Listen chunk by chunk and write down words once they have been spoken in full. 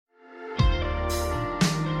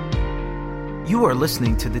You are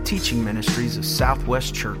listening to the teaching ministries of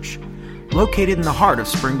Southwest Church, located in the heart of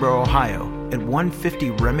Springboro, Ohio, at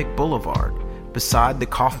 150 Remick Boulevard, beside the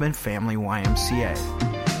Kaufman Family YMCA.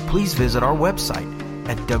 Please visit our website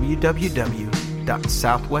at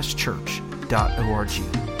www.southwestchurch.org.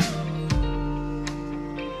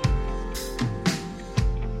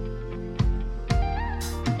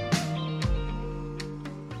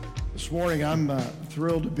 This morning, I'm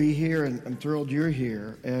thrilled to be here, and I'm thrilled you're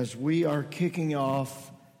here as we are kicking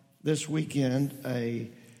off this weekend a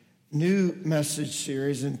new message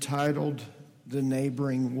series entitled The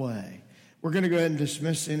Neighboring Way. We're going to go ahead and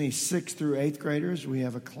dismiss any 6th through 8th graders. We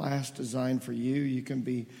have a class designed for you. You can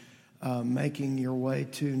be making your way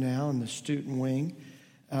to now in the student wing.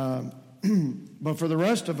 But for the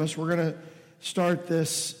rest of us, we're going to start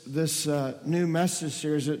this new message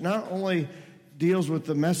series that not only deals with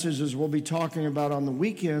the messages we'll be talking about on the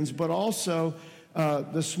weekends, but also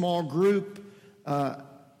the small group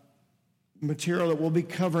material that we'll be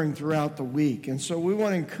covering throughout the week. And so we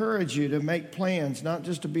want to encourage you to make plans, not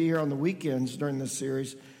just to be here on the weekends during this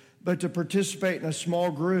series, but to participate in a small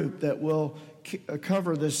group that will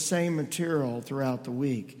cover this same material throughout the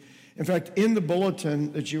week. In fact, in the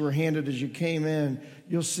bulletin that you were handed as you came in,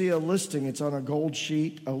 you'll see a listing. It's on a gold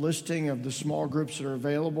sheet, a listing of the small groups that are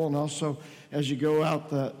available. And also, as you go out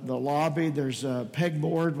the lobby, there's a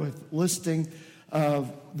pegboard with listing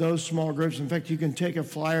of those small groups. In fact, you can take a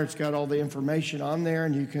flyer. It's got all the information on there,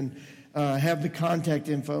 and you can have the contact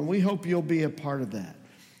info. And we hope you'll be a part of that,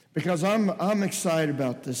 because I'm excited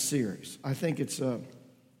about this series. I think it's a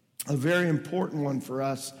very important one for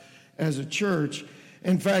us as a church.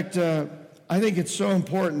 In fact, I think it's so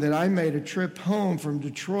important that I made a trip home from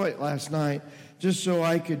Detroit last night just so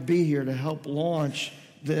I could be here to help launch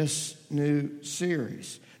this new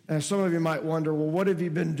series. Now, some of you might wonder, well, what have you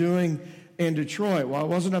been doing in Detroit? Well, I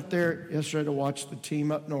wasn't up there yesterday to watch the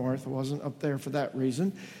team up north. I wasn't up there for that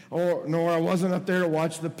reason. Nor I wasn't up there to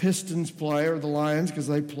watch the Pistons play or the Lions, because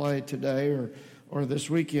they play today or this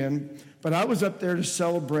weekend. But I was up there to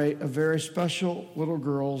celebrate a very special little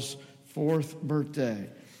girl's 4th birthday.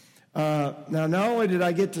 Now, not only did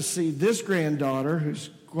I get to see this granddaughter, who's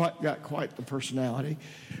got quite the personality,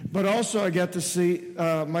 but also I got to see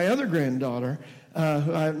my other granddaughter, who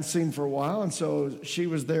I haven't seen for a while, and so she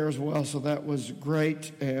was there as well, so that was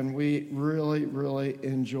great, and we really, really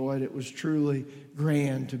enjoyed it. It was truly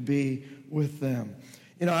grand to be with them.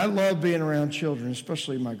 You know, I love being around children,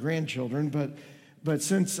 especially my grandchildren, but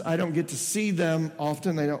since I don't get to see them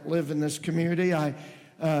often, they don't live in this community, I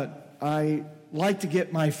like to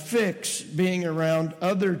get my fix being around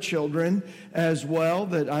other children as well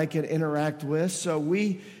that I can interact with. So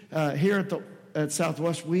we, here at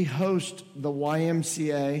Southwest, we host the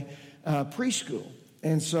YMCA preschool.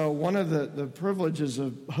 And so one of the privileges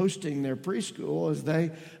of hosting their preschool is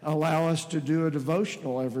they allow us to do a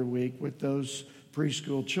devotional every week with those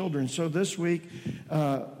preschool children. So this week,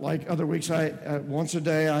 like other weeks, once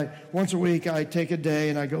a week, I take a day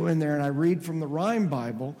and I go in there and I read from the Rhyme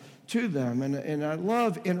Bible to them. And I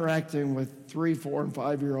love interacting with 3, 4, and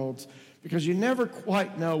 5-year-olds because you never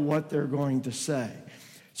quite know what they're going to say.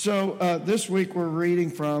 So this week we're reading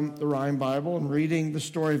from the Rhyme Bible and reading the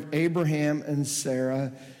story of Abraham and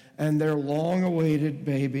Sarah and their long-awaited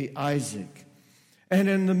baby Isaac. And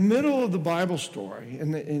in the middle of the Bible story,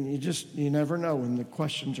 and you never know when the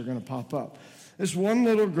questions are going to pop up, this one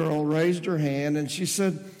little girl raised her hand and she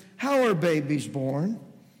said, "How are babies born?"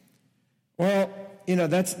 Well, you know,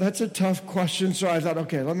 that's a tough question. So I thought,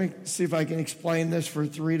 okay, let me see if I can explain this for a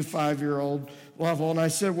 3 to 5-year-old level. And I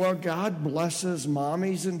said, well, God blesses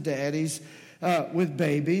mommies and daddies with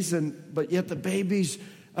babies, but yet the babies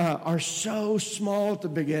are so small at the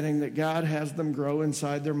beginning that God has them grow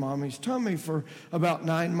inside their mommy's tummy for about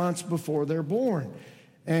 9 months before they're born.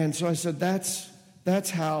 And so I said, that's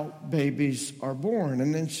how babies are born.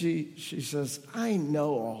 And then she says, I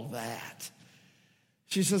know all that.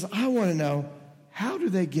 She says, I want to know, how do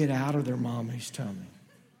they get out of their mommy's tummy?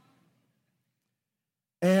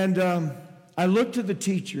 And I looked to the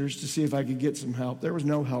teachers to see if I could get some help. There was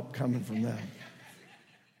no help coming from them.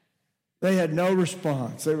 They had no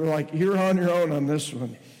response. They were like, you're on your own on this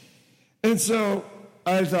one. And so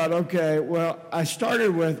I thought, okay, well, I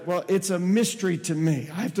started with, well, it's a mystery to me.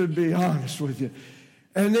 I have to be honest with you.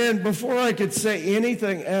 And then before I could say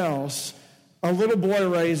anything else, a little boy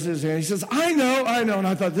raised his hand. He says, I know. And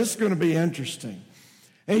I thought, this is going to be interesting.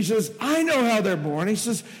 And he says, I know how they're born. He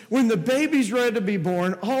says, when the baby's ready to be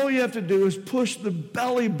born, all you have to do is push the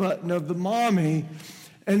belly button of the mommy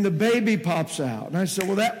and the baby pops out. And I said,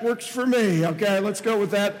 well, that works for me. Okay, let's go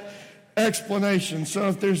with that. explanation. So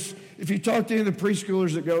if you talk to any of the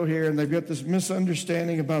preschoolers that go here and they've got this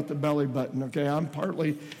misunderstanding about the belly button, okay, I'm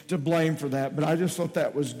partly to blame for that, but I just thought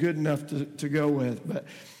that was good enough to go with. But,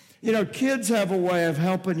 kids have a way of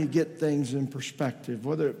helping you get things in perspective,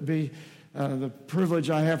 whether it be the privilege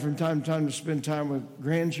I have from time to time to spend time with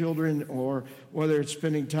grandchildren, or whether it's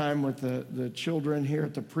spending time with the children here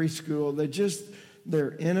at the preschool.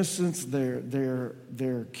 Their innocence,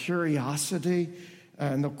 their curiosity,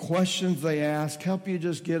 and the questions they ask help you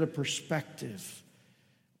just get a perspective.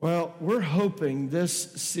 Well, we're hoping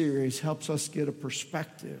this series helps us get a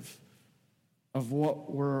perspective of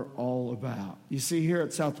what we're all about. You see here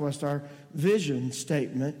at Southwest our vision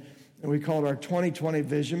statement, and we call it our 2020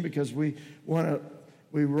 vision because we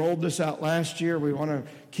rolled this out last year. We want to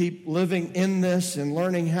keep living in this and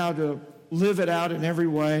learning how to live it out in every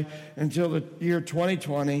way until the year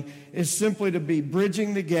 2020 is simply to be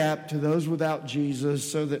bridging the gap to those without Jesus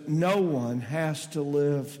so that no one has to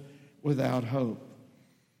live without hope.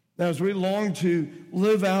 Now, as we long to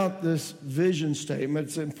live out this vision statement,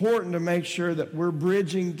 it's important to make sure that we're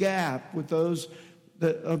bridging gap with those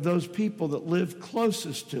people that live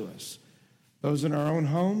closest to us, those in our own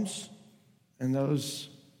homes and those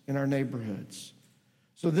in our neighborhoods.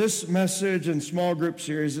 So this message and small group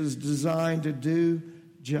series is designed to do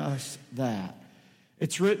just that.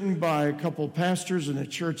 It's written by a couple of pastors in a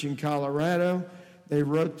church in Colorado. They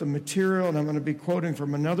wrote the material, and I'm going to be quoting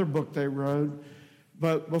from another book they wrote.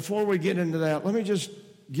 But before we get into that, let me just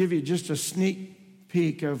give you just a sneak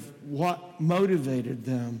peek of what motivated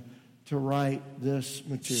them to write this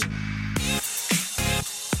material.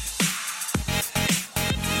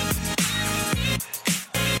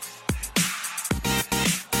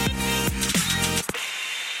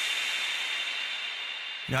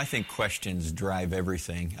 I think questions drive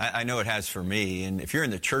everything. I know it has for me. And if you're in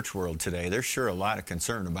the church world today, there's sure a lot of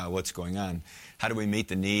concern about what's going on. How do we meet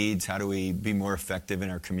the needs? How do we be more effective in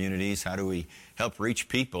our communities? How do we help reach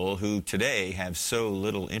people who today have so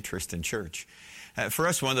little interest in church? For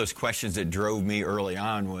us, one of those questions that drove me early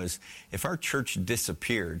on was, if our church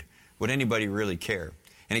disappeared, would anybody really care?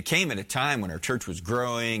 And it came at a time when our church was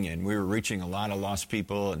growing and we were reaching a lot of lost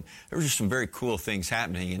people, and there were just some very cool things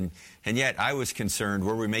happening. And yet I was concerned,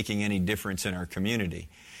 were we making any difference in our community?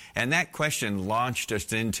 And that question launched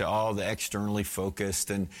us into all the externally focused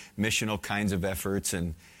and missional kinds of efforts.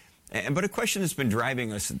 But a question that's been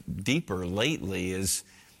driving us deeper lately is,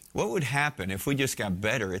 what would happen if we just got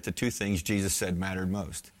better at the two things Jesus said mattered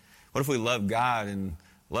most? What if we loved God and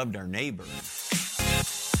loved our neighbor?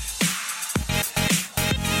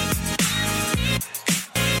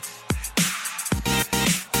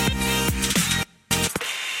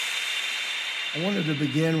 I wanted to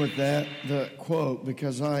begin with the quote,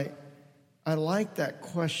 because I like that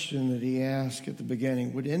question that he asked at the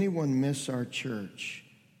beginning. Would anyone miss our church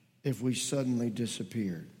if we suddenly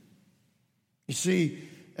disappeared? You see,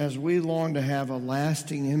 as we long to have a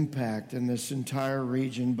lasting impact in this entire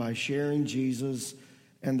region by sharing Jesus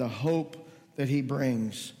and the hope that he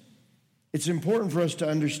brings, it's important for us to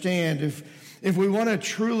understand if we want to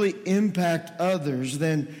truly impact others,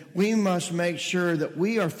 then we must make sure that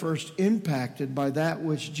we are first impacted by that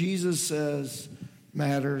which Jesus says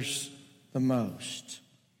matters the most.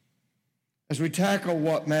 As we tackle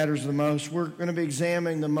what matters the most, we're going to be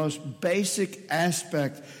examining the most basic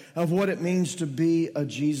aspect of what it means to be a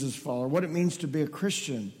Jesus follower, what it means to be a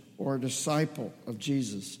Christian or a disciple of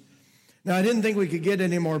Jesus. Now, I didn't think we could get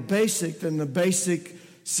any more basic than the basic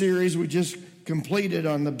series we just completed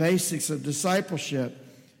on the basics of discipleship.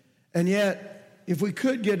 And yet, if we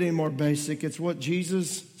could get any more basic, it's what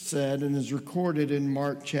Jesus said and is recorded in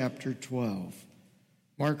Mark chapter 12.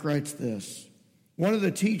 Mark writes this: one of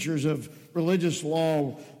the teachers of religious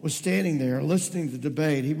law was standing there listening to the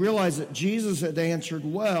debate. He realized that Jesus had answered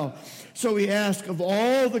well, so he asked, of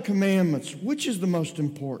all the commandments, which is the most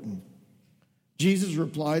important? Jesus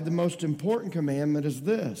replied, the most important commandment is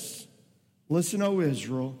this: listen, O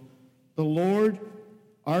Israel, the Lord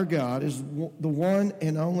our God is the one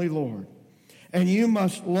and only Lord. And you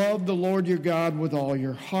must love the Lord your God with all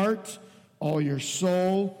your heart, all your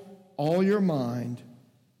soul, all your mind,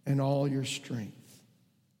 and all your strength.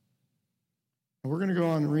 And we're going to go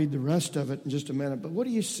on and read the rest of it in just a minute. But what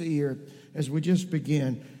do you see here as we just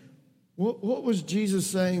begin? What was Jesus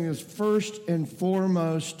saying is first and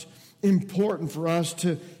foremost important for us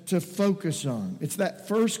to focus on? It's that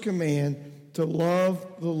first command, to love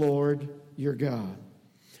the Lord your God.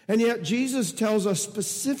 And yet Jesus tells us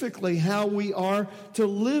specifically how we are to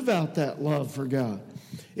live out that love for God.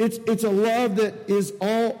 It's a love that is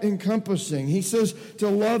all-encompassing. He says to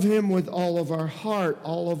love him with all of our heart,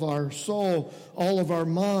 all of our soul, all of our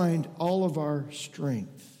mind, all of our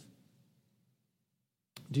strength.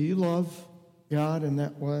 Do you love God in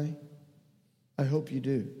that way? I hope you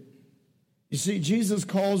do. You see, Jesus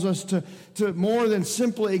calls us to more than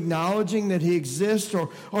simply acknowledging that he exists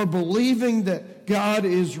or believing that God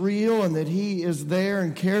is real and that he is there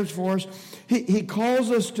and cares for us. He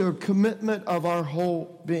calls us to a commitment of our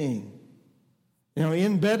whole being. You know,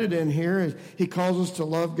 embedded in here is he calls us to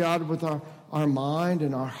love God with our mind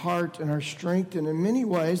and our heart and our strength. And in many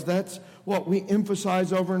ways, that's what we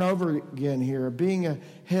emphasize over and over again here, being a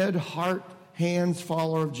head, heart, hands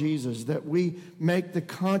follower of Jesus, that we make the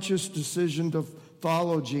conscious decision to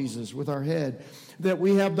follow Jesus with our head, that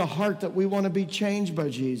we have the heart that we want to be changed by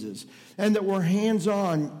Jesus, and that we're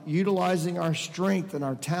hands-on, utilizing our strength and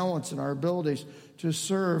our talents and our abilities to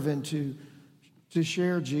serve and to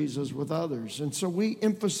share Jesus with others. And so we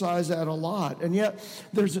emphasize that a lot. And yet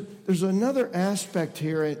there's another aspect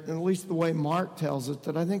here, at least the way Mark tells it,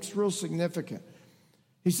 that I think is real significant.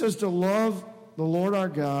 He says to love the Lord our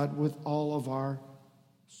God with all of our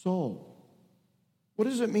soul. What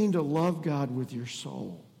does it mean to love God with your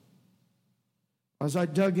soul? As I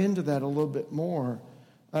dug into that a little bit more,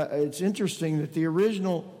 it's interesting that the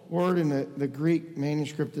original word in the Greek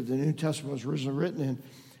manuscript that the New Testament was originally written in,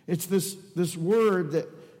 it's this word that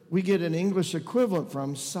we get an English equivalent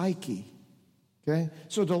from, psyche. Okay?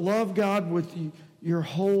 So to love God with your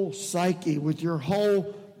whole psyche, with your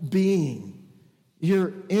whole being,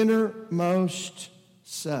 your innermost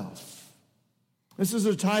self. This is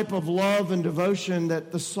a type of love and devotion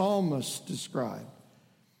that the psalmist described.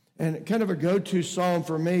 And kind of a go-to psalm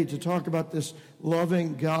for me to talk about this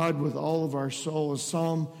loving God with all of our soul is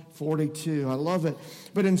Psalm 42. I love it.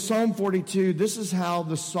 But in Psalm 42, this is how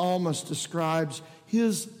the psalmist describes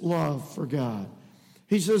his love for God.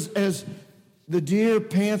 He says, as the deer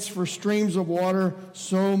pants for streams of water,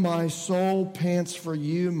 so my soul pants for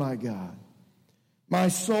you, my God. My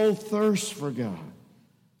soul thirsts for God,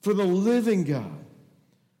 for the living God.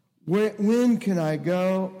 When can I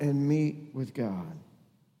go and meet with God?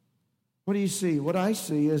 What do you see? What I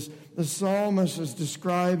see is the psalmist is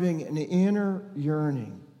describing an inner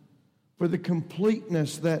yearning for the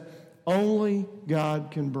completeness that only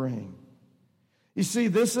God can bring. You see,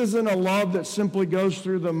 this isn't a love that simply goes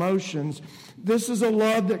through the motions. This is a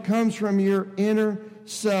love that comes from your inner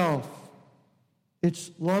self.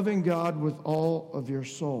 It's loving God with all of your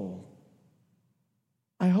soul.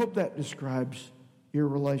 I hope that describes your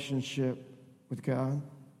relationship with God.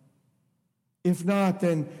 If not,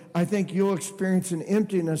 then I think you'll experience an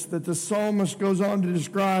emptiness that the psalmist goes on to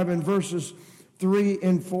describe in verses 3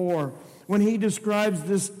 and 4. When he describes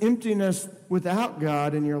this emptiness without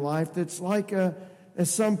God in your life, that's like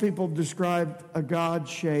as some people describe, a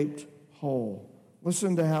God-shaped hole.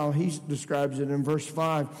 Listen to how he describes it in verse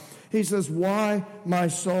 5. He says, "Why, my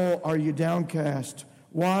soul, are you downcast?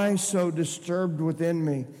 Why so disturbed within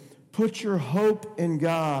me? Put your hope in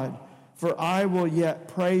God, for I will yet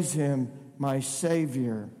praise him, my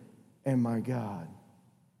Savior and my God."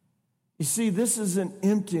 You see, this is an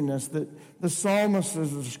emptiness that the psalmist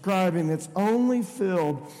is describing that's only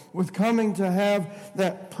filled with coming to have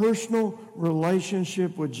that personal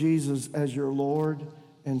relationship with Jesus as your Lord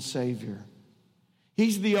and Savior.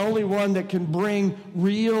 He's the only one that can bring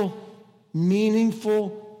real,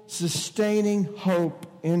 meaningful, sustaining hope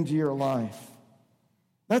into your life.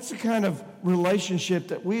 That's the kind of relationship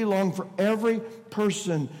that we long for every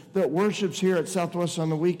person that worships here at Southwest on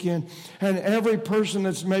the weekend, and every person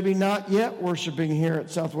that's maybe not yet worshiping here at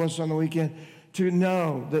Southwest on the weekend to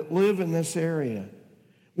know, that live in this area.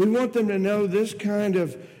 We want them to know this kind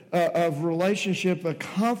of relationship, a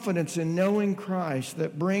confidence in knowing Christ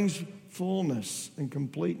that brings fullness and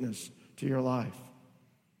completeness to your life.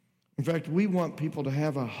 In fact, we want people to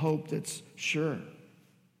have a hope that's sure,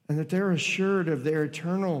 and that they're assured of their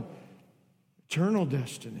eternal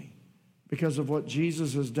destiny because of what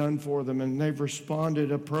Jesus has done for them, and they've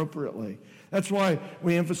responded appropriately. That's why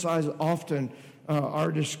we emphasize often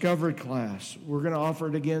our Discovery class. We're going to offer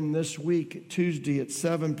it again this week, Tuesday at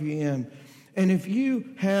 7 p.m. And if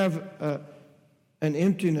you have an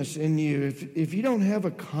emptiness in you, if you don't have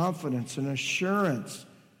a confidence and assurance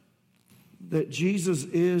that Jesus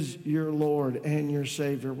is your Lord and your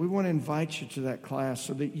Savior, we want to invite you to that class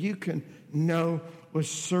so that you can know with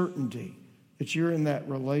certainty that you're in that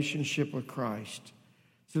relationship with Christ,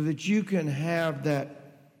 so that you can have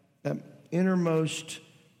that innermost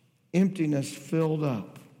emptiness filled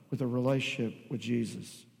up with a relationship with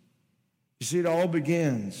Jesus. You see, it all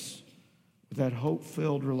begins with that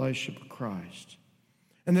hope-filled relationship with Christ.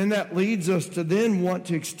 And then that leads us to then want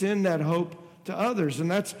to extend that hope to others. And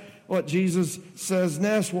that's what Jesus says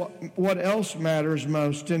next. What else matters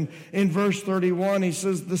most? And in verse 31, he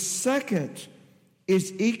says, the second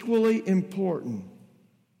is equally important.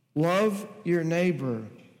 Love your neighbor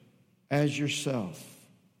as yourself.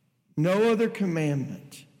 No other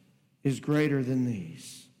commandment is greater than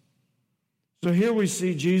these. So here we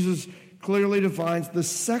see Jesus clearly defines the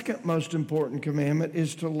second most important commandment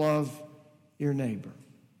is to love your neighbor.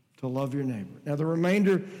 To love your neighbor. Now, the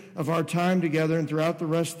remainder of our time together and throughout the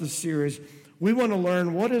rest of the series, we want to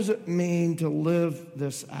learn, what does it mean to live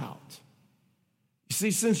this out? You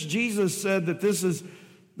see, since Jesus said that this is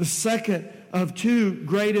the second of two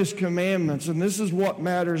greatest commandments, and this is what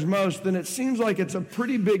matters most, then it seems like it's a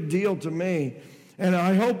pretty big deal to me, and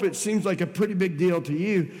I hope it seems like a pretty big deal to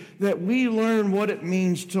you, that we learn what it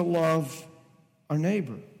means to love our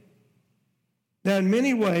neighbor. Now, in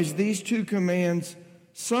many ways, these two commands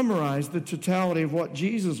summarize the totality of what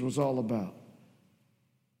Jesus was all about.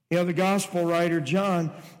 You know, the gospel writer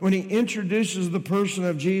John, when he introduces the person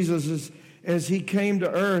of Jesus as he came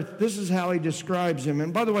to earth, this is how he describes him.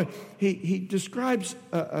 And by the way, he describes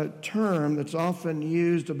a term that's often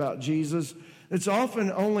used about Jesus. It's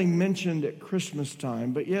often only mentioned at Christmas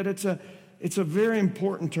time, but yet it's a very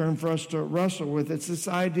important term for us to wrestle with. It's this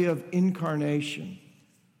idea of incarnation,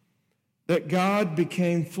 that God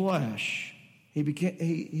became flesh.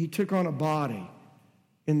 He took on a body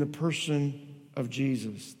in the person of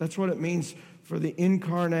Jesus. That's what it means for the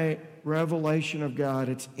incarnate revelation of God.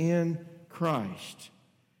 It's in Christ.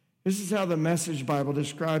 This is how the Message Bible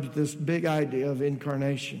describes this big idea of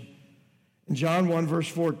incarnation. In John 1, verse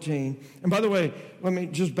 14, and by the way, let me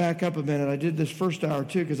just back up a minute. I did this first hour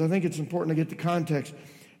too because I think it's important to get the context.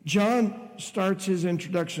 John starts his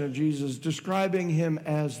introduction of Jesus describing him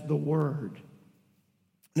as the Word.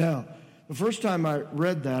 Now, the first time I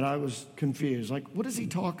read that, I was confused. Like, what is he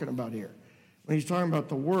talking about here? When he's talking about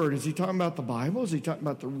the Word, is he talking about the Bible? Is he talking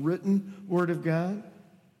about the written Word of God?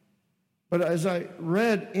 But as I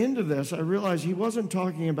read into this, I realized he wasn't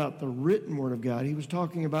talking about the written Word of God. He was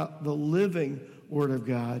talking about the living Word of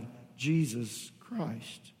God, Jesus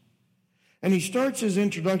Christ. And he starts his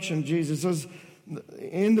introduction to Jesus as,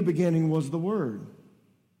 in the beginning was the Word.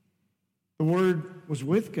 The Word was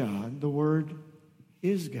with God. The Word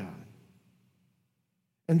is God.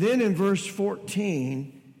 And then in verse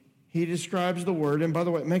 14, he describes the Word. And by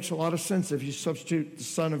the way, it makes a lot of sense if you substitute the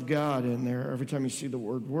Son of God in there every time you see the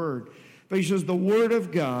word Word. But he says, the Word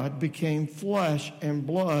of God became flesh and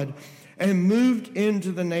blood and moved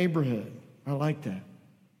into the neighborhood. I like that.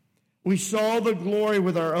 We saw the glory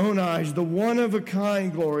with our own eyes, the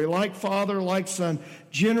one-of-a-kind glory, like Father, like Son,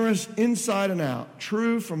 generous inside and out,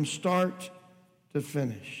 true from start to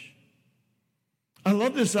finish. I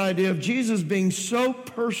love this idea of Jesus being so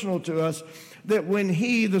personal to us that when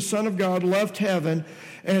he, the Son of God, left heaven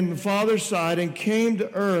and the Father's side and came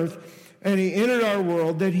to earth and he entered our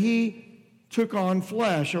world, that he took on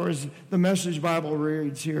flesh, or as the Message Bible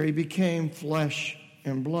reads here, he became flesh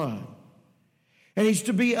and blood. And he's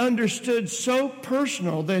to be understood so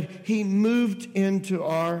personal that he moved into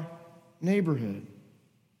our neighborhood.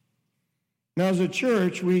 Now, as a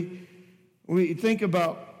church, we think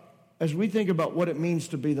about, as we think about what it means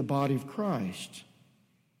to be the body of Christ,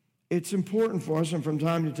 it's important for us, and from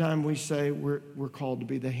time to time we say we're called to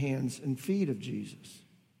be the hands and feet of Jesus.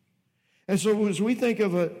 And so as we think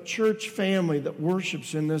of a church family that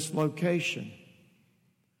worships in this location,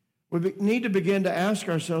 we need to begin to ask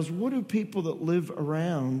ourselves, what do people that live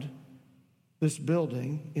around this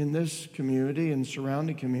building, in this community and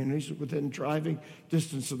surrounding communities within driving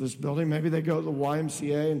distance of this building, maybe they go to the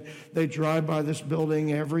YMCA and they drive by this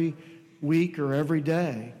building every week or every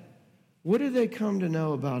day, what do they come to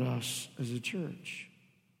know about us as a church?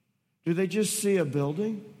 Do they just see a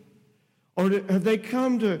building? Or have they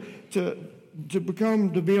come to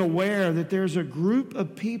be aware that there's a group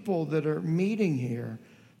of people that are meeting here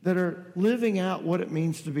that are living out what it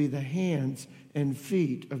means to be the hands and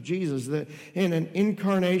feet of Jesus, that in an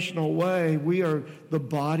incarnational way, we are the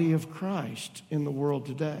body of Christ in the world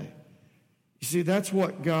today. You see, that's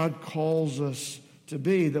what God calls us to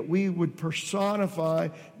be, that we would personify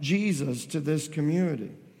Jesus to this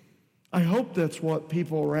community. I hope that's what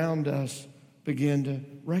people around us begin to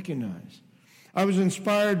recognize. I was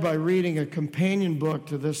inspired by reading a companion book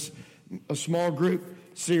to a small group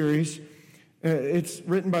series. It's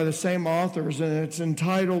written by the same authors, and it's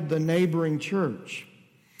entitled The Neighboring Church.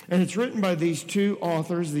 And it's written by these two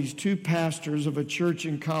authors, these two pastors of a church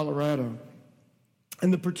in Colorado.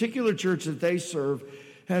 And the particular church that they serve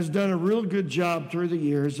has done a real good job through the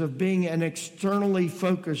years of being an externally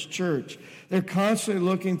focused church. They're constantly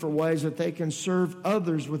looking for ways that they can serve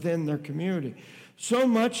others within their community. So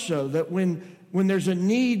much so that when there's a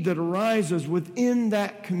need that arises within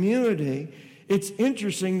that community, it's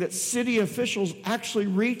interesting that city officials actually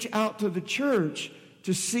reach out to the church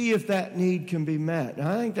to see if that need can be met. And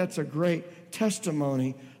I think that's a great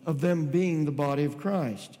testimony of them being the body of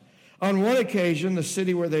Christ. On one occasion, the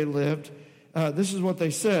city where they lived, this is what they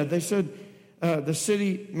said. They said the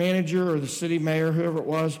city manager or the city mayor, whoever it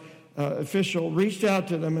was, official, reached out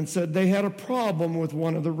to them and said they had a problem with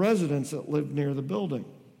one of the residents that lived near the building.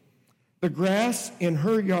 The grass in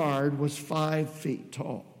her yard was 5 feet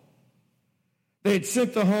tall. They had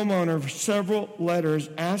sent the homeowner several letters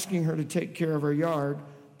asking her to take care of her yard,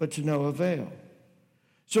 but to no avail.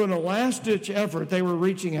 So in a last-ditch effort, they were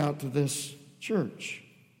reaching out to this church.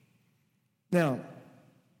 Now,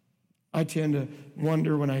 I tend to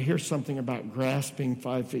wonder when I hear something about grass being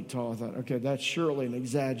 5 feet tall, I thought, okay, that's surely an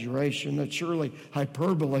exaggeration. That's surely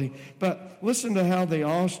hyperbole. But listen to how the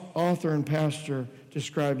author and pastor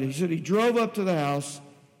described it. He said he drove up to the house,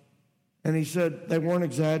 and he said they weren't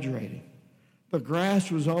exaggerating. The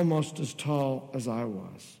grass was almost as tall as I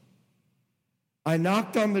was. I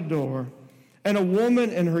knocked on the door, and a woman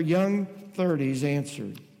in her young 30s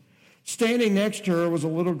answered. Standing next to her was a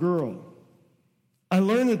little girl. I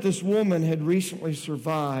learned that this woman had recently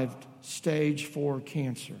survived stage 4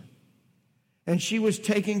 cancer, and she was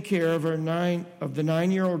taking care of the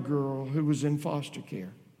 9-year-old girl who was in foster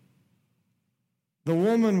care. The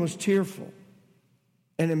woman was tearful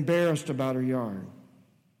and embarrassed about her yard.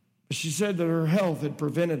 She said that her health had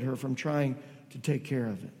prevented her from trying to take care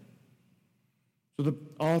of it. So the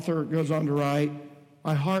author goes on to write,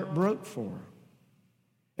 my heart broke for her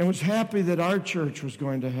and was happy that our church was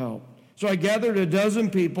going to help. So I gathered a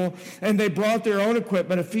dozen people, and they brought their own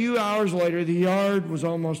equipment. A few hours later, the yard was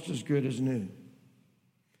almost as good as new.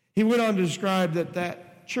 He went on to describe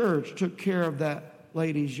that church took care of that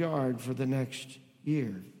lady's yard for the next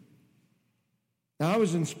year. Now, I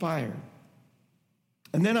was inspired.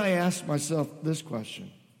 And then I asked myself this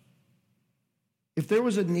question. If there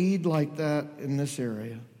was a need like that in this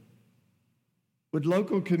area, would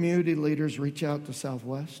local community leaders reach out to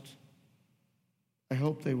Southwest? I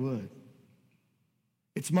hope they would.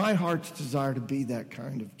 It's my heart's desire to be that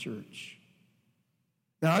kind of church.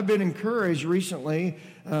 Now, I've been encouraged recently.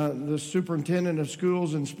 The superintendent of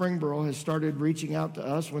schools in Springboro has started reaching out to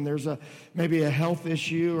us when there's maybe a health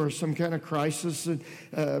issue or some kind of crisis,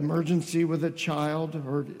 emergency with a child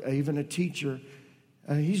or even a teacher.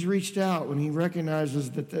 He's reached out when he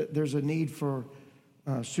recognizes that there's a need for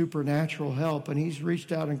supernatural help, and he's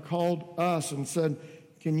reached out and called us and said,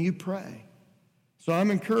 can you pray? So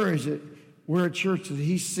I'm encouraged that we're a church that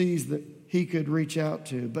he sees that he could reach out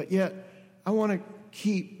to, but yet I want to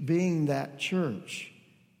keep being that church.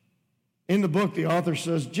 In the book, the author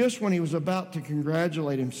says, just when he was about to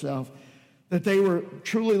congratulate himself that they were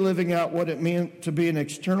truly living out what it meant to be an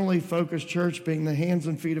externally focused church, being the hands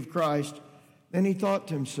and feet of Christ, then he thought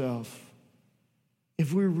to himself,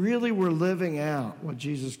 if we really were living out what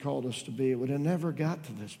Jesus called us to be, it would have never got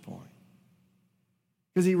to this point.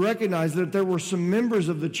 Because he recognized that there were some members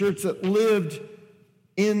of the church that lived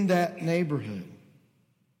in that neighborhood.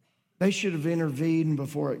 They should have intervened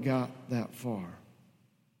before it got that far.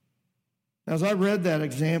 As I read that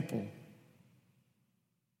example,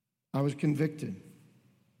 I was convicted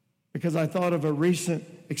because I thought of a recent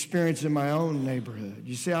experience in my own neighborhood.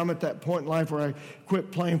 You see, I'm at that point in life where I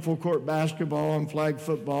quit playing full court basketball and flag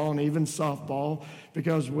football and even softball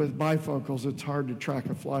because with bifocals it's hard to track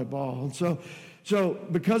a fly ball. And so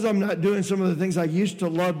because I'm not doing some of the things I used to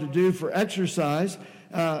love to do for exercise,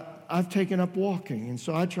 I've taken up walking. And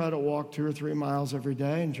so I try to walk 2 or 3 miles every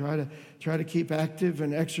day and try to keep active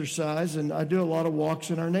and exercise. And I do a lot of walks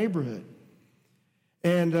in our neighborhood.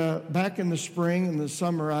 And back in the spring and the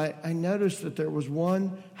summer, I noticed that there was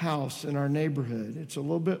one house in our neighborhood. It's a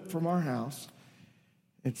little bit from our house.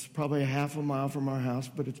 It's probably a half a mile from our house,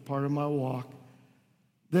 but it's part of my walk.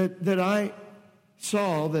 That I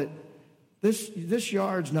saw that this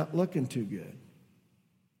yard's not looking too good.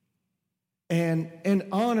 And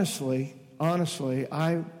honestly, I'm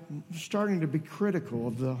starting to be critical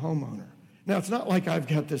of the homeowner. Now, it's not like I've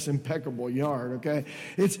got this impeccable yard, okay?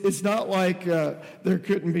 It's not like there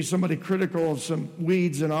couldn't be somebody critical of some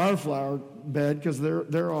weeds in our flower bed, because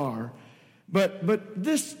there are. But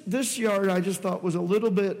this yard I just thought was a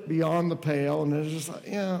little bit beyond the pale, and it was just like,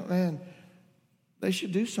 yeah, man, they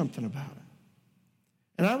should do something about it.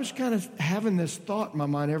 And I was kind of having this thought in my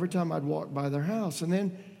mind every time I'd walk by their house. And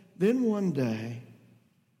then one day,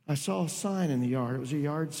 I saw a sign in the yard. It was a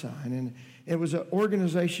yard sign, and it was an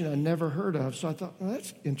organization I never heard of. So I thought, well,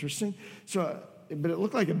 that's interesting. But it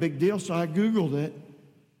looked like a big deal, so I Googled it,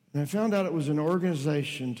 and I found out it was an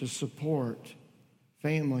organization to support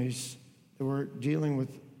families that were dealing with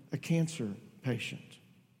a cancer patient.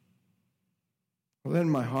 Well, then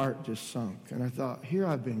my heart just sunk, and I thought, here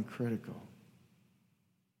I've been critical.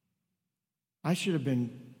 I should have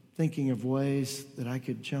been thinking of ways that I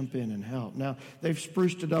could jump in and help. Now, they've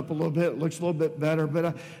spruced it up a little bit. It looks a little bit better,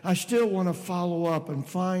 but I still want to follow up and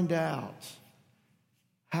find out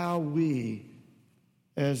how we,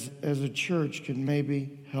 as a church, can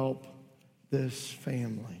maybe help this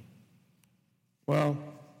family. Well,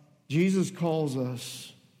 Jesus calls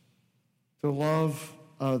us to love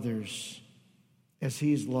others as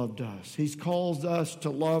he's loved us. He's called us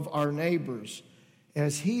to love our neighbors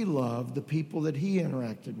as he loved the people that he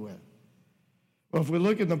interacted with. Well, if we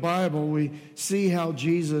look in the Bible, we see how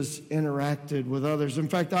Jesus interacted with others. In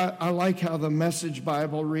fact, I like how the Message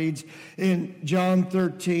Bible reads in John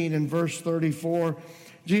 13 and verse 34.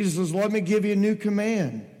 Jesus says, let me give you a new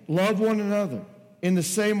command. Love one another. In the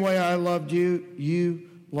same way I loved you, you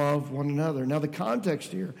love one another. Now, the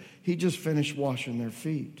context here, he just finished washing their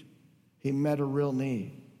feet. He met a real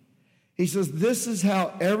need. He says, this is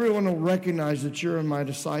how everyone will recognize that you're my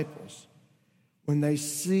disciples, when they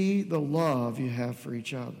see the love you have for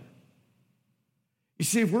each other. You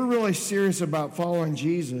see, if we're really serious about following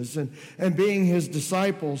Jesus and being his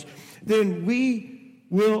disciples, then we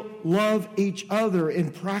will love each other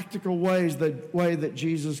in practical ways, the way that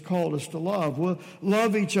Jesus called us to love. We'll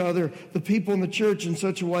love each other, the people in the church, in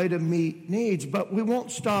such a way to meet needs. But we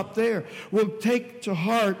won't stop there. We'll take to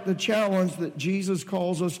heart the challenge that Jesus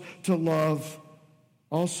calls us to love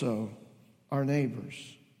also our neighbors.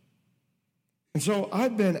 And so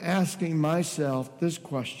I've been asking myself this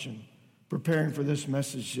question, preparing for this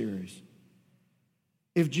message series.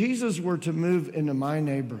 If Jesus were to move into my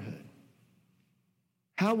neighborhood,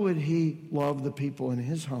 how would he love the people in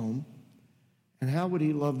his home? And how would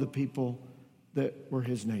he love the people that were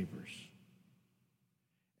his neighbors?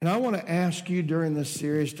 And I want to ask you during this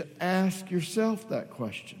series to ask yourself that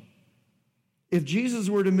question. If Jesus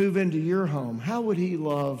were to move into your home, how would he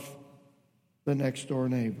love the next door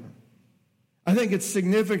neighbor? I think it's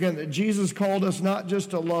significant that Jesus called us not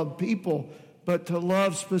just to love people, but to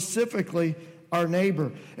love specifically our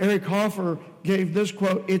neighbor. Eric Hoffer gave this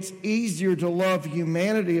quote, it's easier to love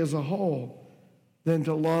humanity as a whole than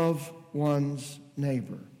to love one's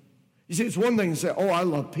neighbor. You see, it's one thing to say, oh, I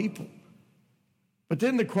love people. But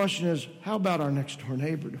then the question is, how about our next door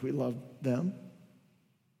neighbor? Do we love them?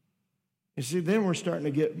 You see, then we're starting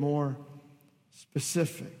to get more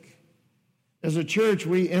specific. As a church,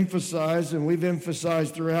 we emphasize, and we've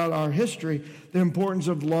emphasized throughout our history, the importance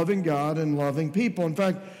of loving God and loving people. In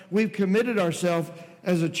fact, we've committed ourselves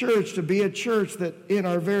as a church to be a church that in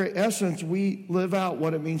our very essence, we live out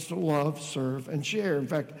what it means to love, serve, and share. In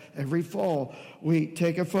fact, every fall, we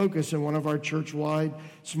take a focus in one of our church-wide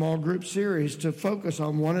small group series to focus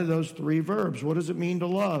on one of those three verbs. What does it mean to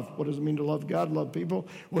love? What does it mean to love God, love people?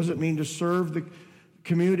 What does it mean to serve the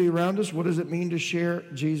community around us? What does it mean to share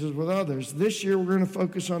Jesus with others? This year, we're going to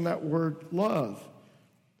focus on that word love.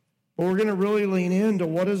 But we're going to really lean into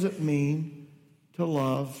what does it mean to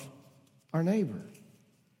love our neighbor.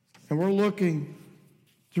 And we're looking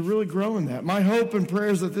to really grow in that. My hope and prayer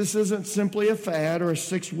is that this isn't simply a fad or a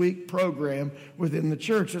 6-week program within the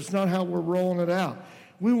church. That's not how we're rolling it out.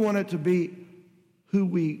 We want it to be who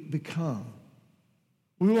we become.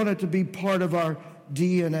 We want it to be part of our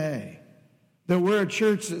DNA. That we're a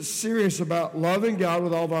church that's serious about loving God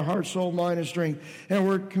with all of our heart, soul, mind, and strength. And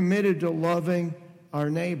we're committed to loving our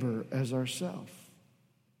neighbor as ourselves.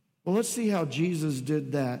 Well, let's see how Jesus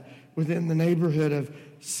did that within the neighborhood of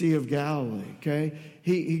Sea of Galilee, okay?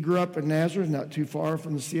 He grew up in Nazareth, not too far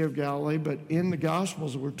from the Sea of Galilee, but in the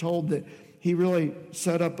Gospels we're told that he really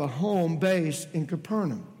set up a home base in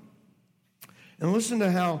Capernaum. And listen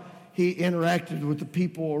to how he interacted with the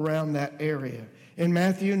people around that area. In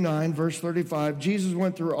Matthew 9, verse 35, Jesus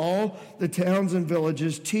went through all the towns and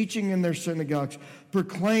villages, teaching in their synagogues,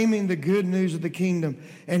 proclaiming the good news of the kingdom,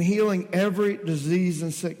 and healing every disease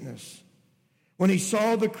and sickness. When he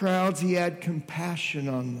saw the crowds, he had compassion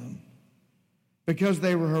on them because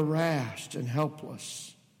they were harassed and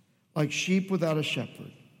helpless, like sheep without a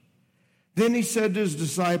shepherd. Then he said to his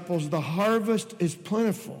disciples, the harvest is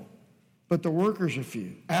plentiful, but the workers are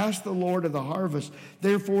few. Ask the Lord of the harvest,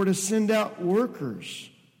 therefore, to send out workers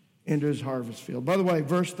into his harvest field. By the way,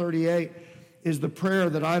 verse 38 is the prayer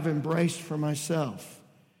that I've embraced for myself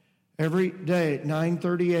Every day at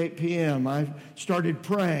 9:38 p.m., I started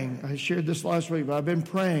praying. I shared this last week, but I've been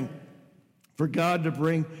praying for God to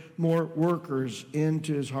bring more workers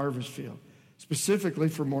into his harvest field, specifically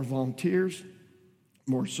for more volunteers,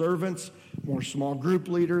 more servants, more small group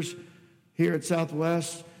leaders here at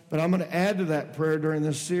Southwest. But I'm going to add to that prayer during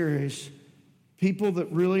this series, people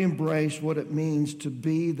that really embrace what it means to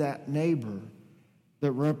be that neighbor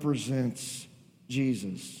that represents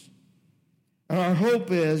Jesus. And our hope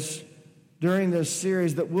is, during this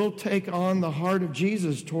series, that we'll take on the heart of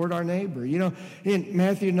Jesus toward our neighbor. You know, in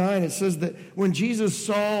Matthew 9, it says that when Jesus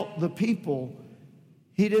saw the people,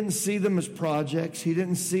 he didn't see them as projects. He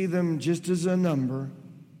didn't see them just as a number.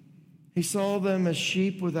 He saw them as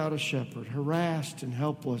sheep without a shepherd, harassed and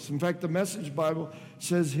helpless. In fact, the Message Bible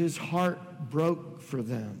says his heart broke for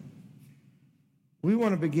them. We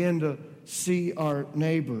want to begin to see our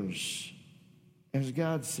neighbors as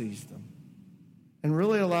God sees them, and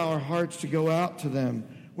really allow our hearts to go out to them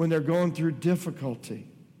when they're going through difficulty,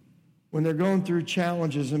 when they're going through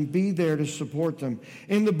challenges, and be there to support them.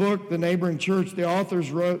 In the book, The Neighboring Church, the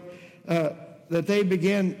authors wrote that as they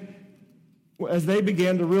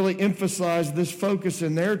began to really emphasize this focus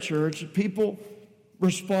in their church, people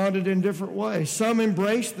responded in different ways. Some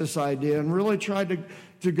embraced this idea and really tried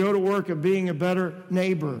to go to work of being a better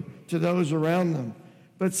neighbor to those around them.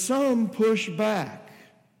 But some pushed back.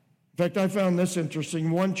 In fact, I found this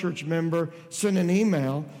interesting. One church member sent an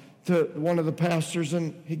email to one of the pastors,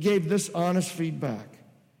 and he gave this honest feedback.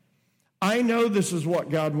 I know this is what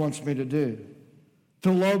God wants me to do,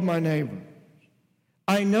 to love my neighbor.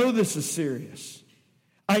 I know this is serious.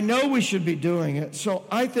 I know we should be doing it, so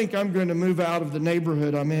I think I'm going to move out of the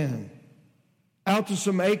neighborhood I'm in, out to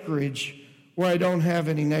some acreage where I don't have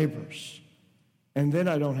any neighbors, and then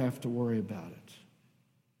I don't have to worry about it.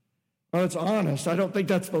 Well, it's honest. I don't think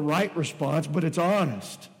that's the right response, but it's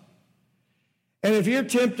honest. And if you're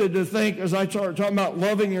tempted to think, as I start talking about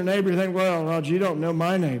loving your neighbor, you think, well, Roger, you don't know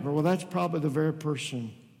my neighbor. Well, that's probably the very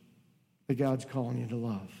person that God's calling you to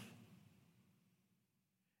love.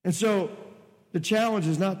 And so the challenge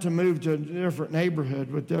is not to move to a different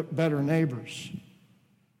neighborhood with better neighbors.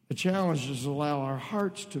 The challenge is to allow our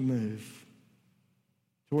hearts to move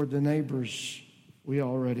toward the neighbors we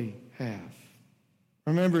already have.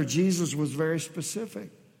 Remember, Jesus was very specific.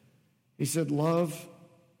 He said, love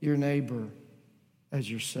your neighbor as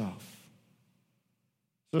yourself.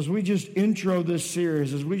 So as we just intro this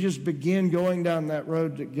series, as we just begin going down that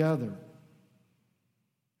road together,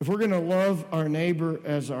 if we're going to love our neighbor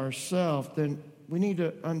as ourselves, then we need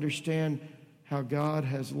to understand how God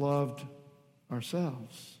has loved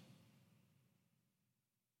ourselves.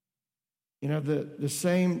 You know, the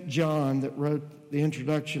same John that wrote the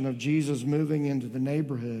introduction of Jesus moving into the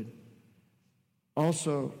neighborhood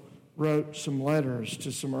also wrote some letters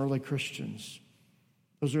to some early Christians.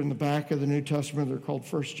 Those are in the back of the New Testament. They're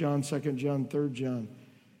called 1 John, 2 John, 3 John.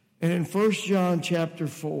 And in 1 John chapter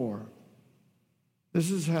 4, this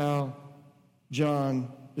is how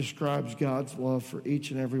John describes God's love for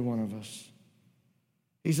each and every one of us.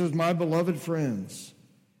 He says, my beloved friends,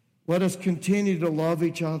 let us continue to love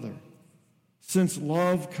each other, since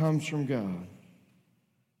love comes from God.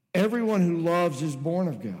 Everyone who loves is born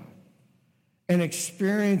of God and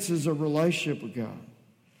experiences a relationship with God.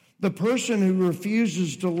 The person who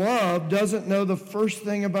refuses to love doesn't know the first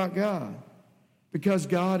thing about God, because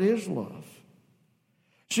God is love.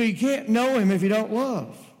 So you can't know him if you don't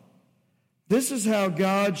love. This is how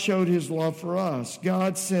God showed his love for us.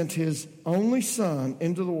 God sent his only Son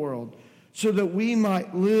into the world so that we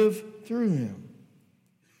might live through him.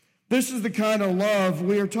 This is the kind of love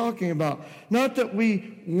we are talking about. Not that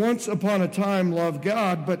we once upon a time loved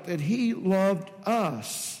God, but that he loved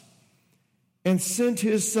us and sent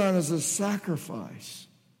his Son as a sacrifice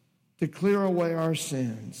to clear away our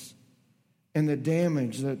sins and the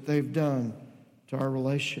damage that they've done to our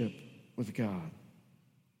relationship with God.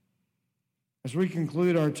 As we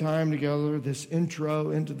conclude our time together, this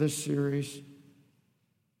intro into this series,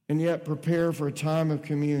 and yet prepare for a time of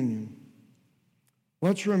communion,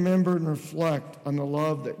 let's remember and reflect on the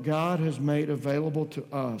love that God has made available to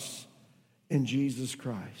us in Jesus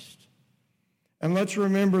Christ. And let's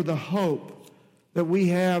remember the hope that we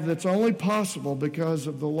have that's only possible because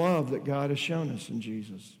of the love that God has shown us in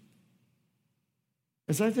Jesus.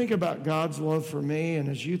 As I think about God's love for me, and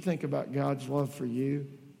as you think about God's love for you,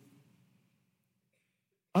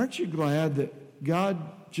 aren't you glad that God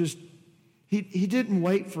just, He didn't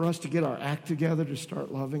wait for us to get our act together to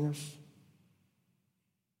start loving us?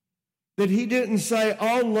 That he didn't say,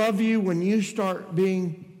 I'll love you when you start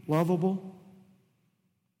being lovable?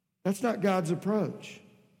 That's not God's approach.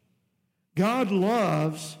 God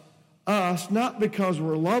loves us, not because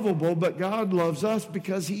we're lovable, but God loves us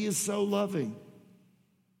because he is so loving.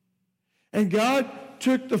 And God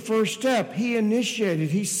took the first step. He initiated.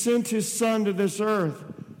 He sent his son to this earth,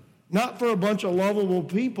 not for a bunch of lovable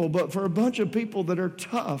people, but for a bunch of people that are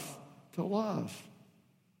tough to love.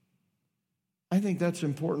 I think that's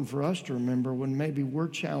important for us to remember when maybe we're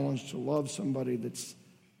challenged to love somebody that's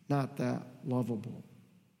not that lovable.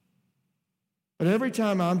 But every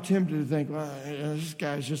time I'm tempted to think, well, this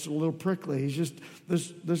guy's just a little prickly. He's just,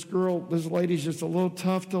 this lady's just a little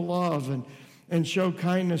tough to love and show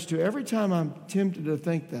kindness to. Every time I'm tempted to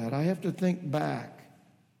think that, I have to think back.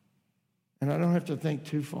 And I don't have to think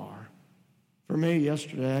too far. For me,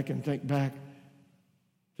 yesterday, I can think back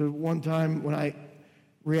to one time when I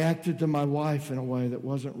reacted to my wife in a way that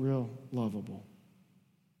wasn't real lovable.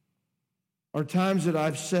 Or times that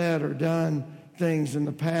I've said or done things in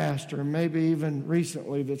the past, or maybe even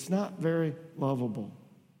recently, that's not very lovable.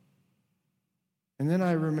 And then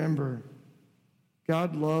I remember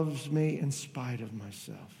God loves me in spite of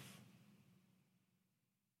myself.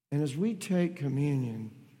 And as we take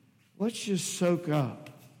communion, let's just soak up.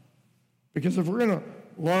 Because if we're going to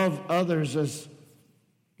love others as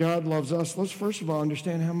God loves us, let's first of all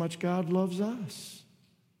understand how much God loves us.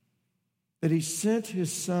 That he sent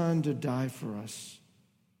his son to die for us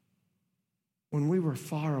when we were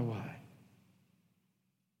far away.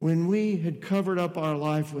 When we had covered up our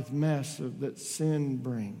life with mess that sin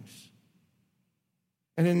brings.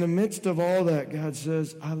 And in the midst of all that, God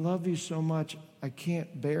says, I love you so much, I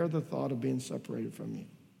can't bear the thought of being separated from you.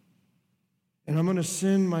 And I'm going to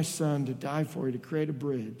send my son to die for you, to create a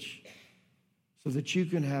bridge so that you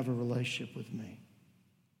can have a relationship with me.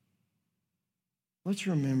 Let's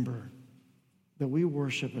remember that we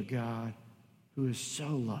worship a God who is so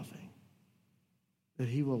loving that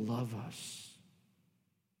he will love us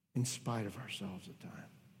in spite of ourselves at times.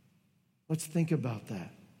 Let's think about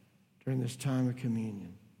that during this time of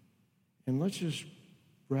communion. And let's just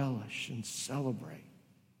relish and celebrate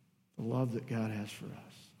the love that God has for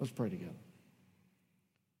us. Let's pray together.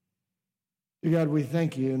 Dear God, we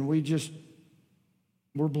thank you, and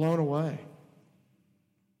we're blown away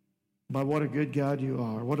by what a good God you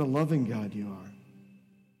are, what a loving God you are.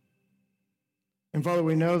 And Father,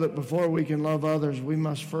 we know that before we can love others, we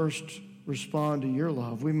must first respond to your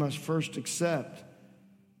love. We must first accept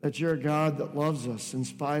that you're a God that loves us in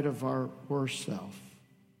spite of our worst self.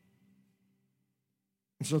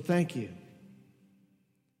 And so thank you.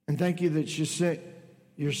 And thank you that you sent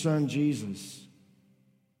your son Jesus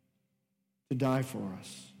to die for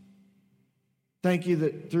us. Thank you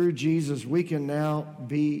that through Jesus we can now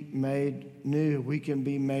be made new. We can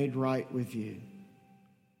be made right with you.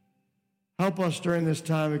 Help us during this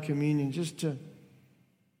time of communion just to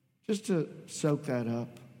soak that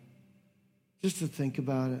up, just to think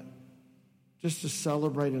about it, just to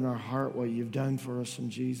celebrate in our heart what you've done for us in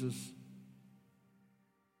Jesus.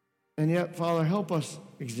 And yet, Father, help us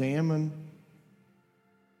examine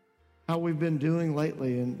how we've been doing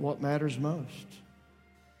lately and what matters most.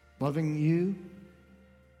 Loving you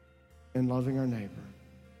and loving our neighbor.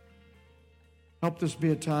 Help this be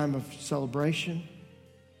a time of celebration,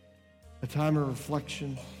 a time of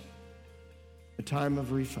reflection, a time of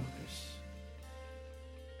refocus.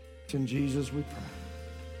 It's in Jesus we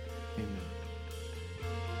pray. Amen.